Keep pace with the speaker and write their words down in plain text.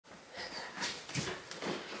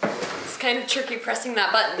kind of tricky pressing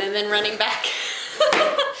that button and then running back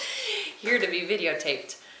here to be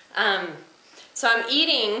videotaped. So I'm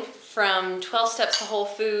eating from 12 Steps to Whole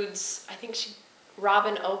Foods. I think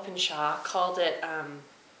Robin Openshaw called it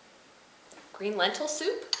green lentil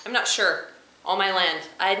soup. I'm not sure. All my land.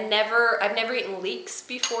 I've never eaten leeks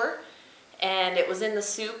before, and it was in the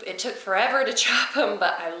soup. It took forever to chop them,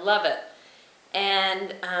 but I love it.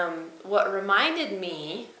 And what reminded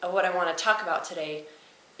me of what I want to talk about today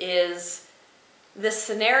is this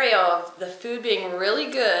scenario of the food being really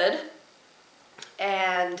good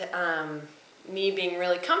and me being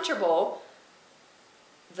really comfortable.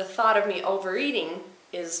 The thought of me overeating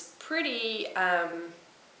is pretty,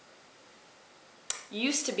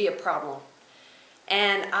 used to be a problem.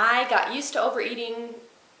 And I got used to overeating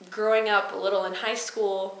growing up a little in high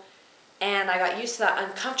school, and I got used to that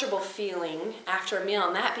uncomfortable feeling after a meal,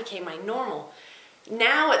 and that became my normal.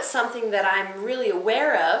 Now it's something that I'm really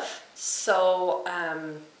aware of, so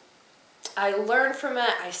I learn from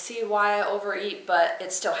it, I see why I overeat, but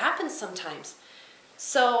it still happens sometimes.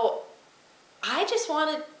 So I just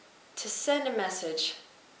wanted to send a message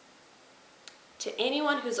to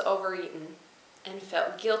anyone who's overeaten and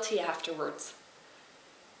felt guilty afterwards.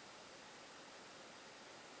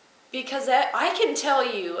 Because I can tell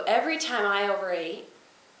you, every time I overate,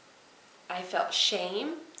 I felt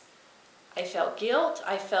shame, I felt guilt,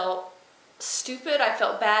 I felt stupid, I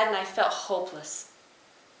felt bad, and I felt hopeless.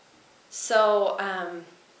 So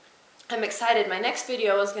I'm excited. My next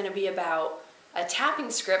video is going to be about a tapping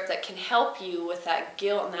script that can help you with that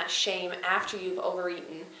guilt and that shame after you've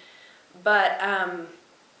overeaten. But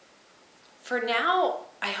for now,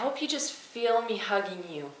 I hope you just feel me hugging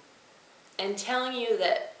you and telling you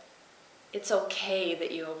that it's okay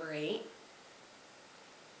that you overate,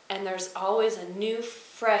 and there's always a new,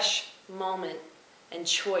 fresh moment and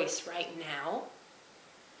choice right now,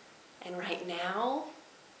 and right now,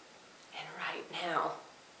 and right now.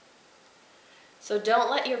 So don't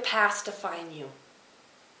let your past define you.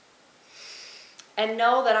 And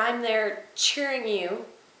know that I'm there cheering you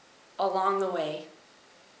along the way,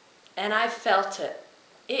 and I've felt it.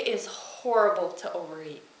 It is horrible to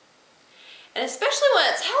overeat. And especially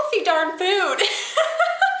when it's healthy darn food.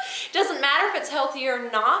 It doesn't matter if it's healthy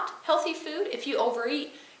or not healthy food. If you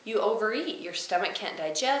overeat, you overeat. Your stomach can't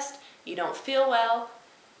digest. You don't feel well.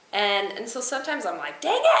 And so sometimes I'm like,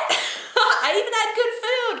 dang it! I even had good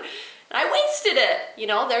food. And I wasted it. You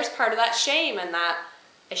know, there's part of that shame and that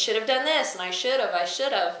I should have done this and I should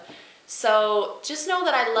have. So just know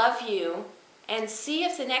that I love you, and see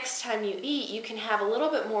if the next time you eat, you can have a little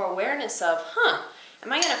bit more awareness of,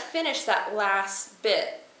 am I going to finish that last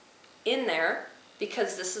bit in there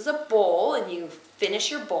because this is a bowl and you finish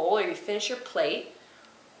your bowl or you finish your plate?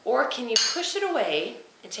 Or can you push it away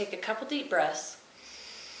and take a couple deep breaths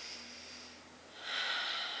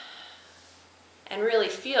and really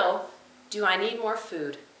feel, do I need more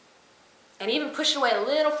food? And even push it away a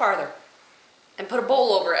little farther and put a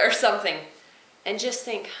bowl over it or something and just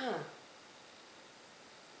think,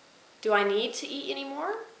 do I need to eat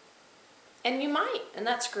anymore? And you might, and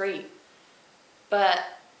that's great. But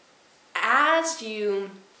as you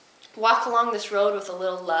walk along this road with a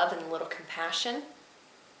little love and a little compassion,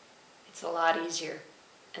 it's a lot easier.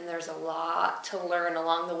 And there's a lot to learn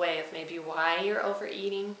along the way of maybe why you're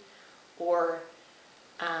overeating, or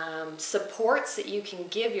supports that you can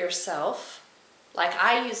give yourself. Like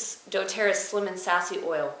I use doTERRA's Slim and Sassy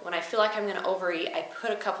oil. When I feel like I'm going to overeat, I put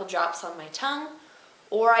a couple drops on my tongue,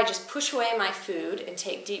 or I just push away my food and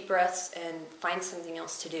take deep breaths and find something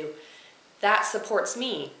else to do. That supports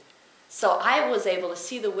me. So I was able to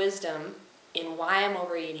see the wisdom in why I'm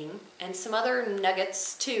overeating, and some other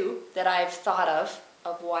nuggets too that I've thought of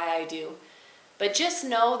why I do. But just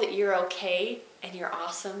know that you're okay and you're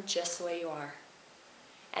awesome just the way you are.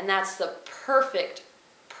 And that's the perfect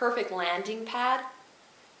landing pad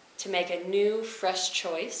to make a new, fresh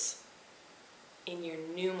choice in your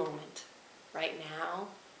new moment. Right now,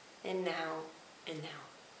 and now, and now.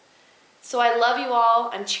 So I love you all.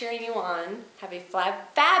 I'm cheering you on. Have a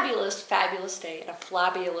fabulous, fabulous day, and a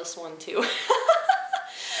flabulous one too.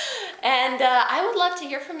 And I would love to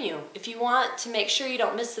hear from you. If you want to make sure you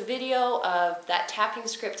don't miss the video of that tapping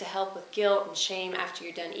script to help with guilt and shame after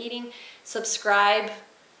you're done eating, subscribe.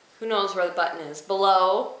 Who knows where the button is?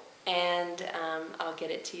 Below. And I'll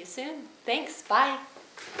get it to you soon. Thanks. Bye.